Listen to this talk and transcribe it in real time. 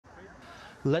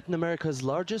Latin America's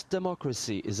largest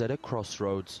democracy is at a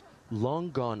crossroads.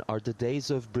 Long gone are the days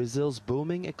of Brazil's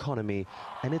booming economy,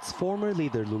 and its former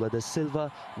leader Lula da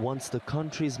Silva, once the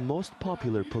country's most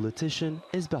popular politician,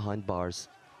 is behind bars.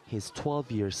 His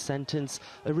 12-year sentence,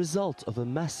 a result of a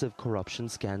massive corruption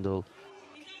scandal.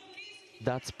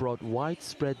 That's brought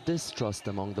widespread distrust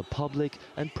among the public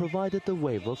and provided the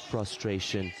wave of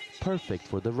frustration, perfect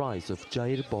for the rise of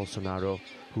Jair Bolsonaro,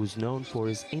 who's known for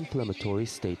his inflammatory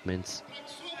statements.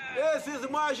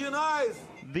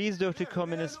 These dirty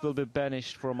communists will be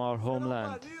banished from our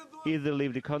homeland, either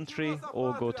leave the country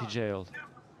or go to jail.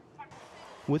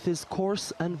 With his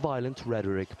coarse and violent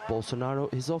rhetoric,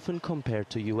 Bolsonaro is often compared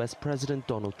to US President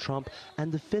Donald Trump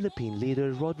and the Philippine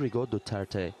leader Rodrigo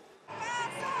Duterte.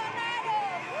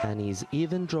 And he's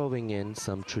even drawing in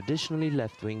some traditionally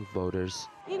left-wing voters.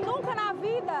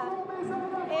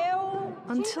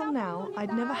 Until now,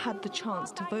 I'd never had the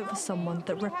chance to vote for someone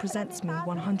that represents me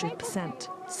 100%.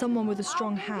 Someone with a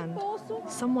strong hand,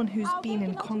 someone who's been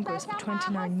in Congress for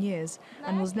 29 years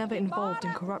and was never involved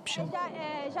in corruption.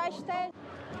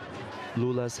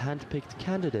 Lula's hand-picked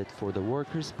candidate for the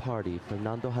Workers' Party,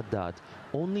 Fernando Haddad,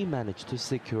 only managed to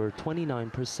secure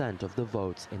 29% of the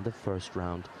votes in the first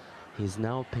round. He's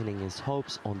now pinning his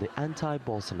hopes on the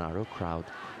anti-Bolsonaro crowd.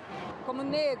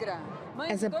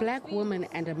 As a black woman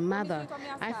and a mother,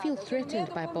 I feel threatened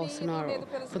by Bolsonaro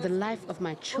for the life of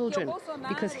my children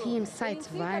because he incites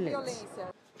violence.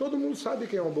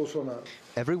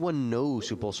 Everyone knows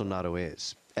who Bolsonaro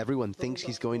is. Everyone thinks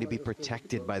he's going to be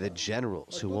protected by the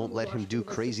generals who won't let him do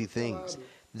crazy things.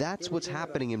 That's what's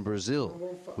happening in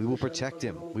Brazil. We will protect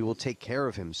him. We will take care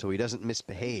of him so he doesn't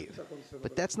misbehave.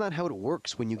 But that's not how it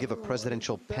works when you give a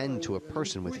presidential pen to a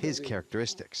person with his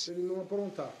characteristics.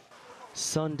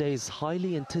 Sunday's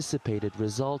highly anticipated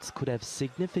results could have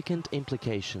significant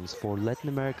implications for Latin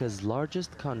America's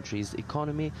largest country's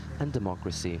economy and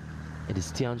democracy. It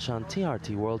is Tiyansan,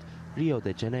 TRT World, Rio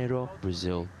de Janeiro,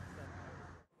 Brazil.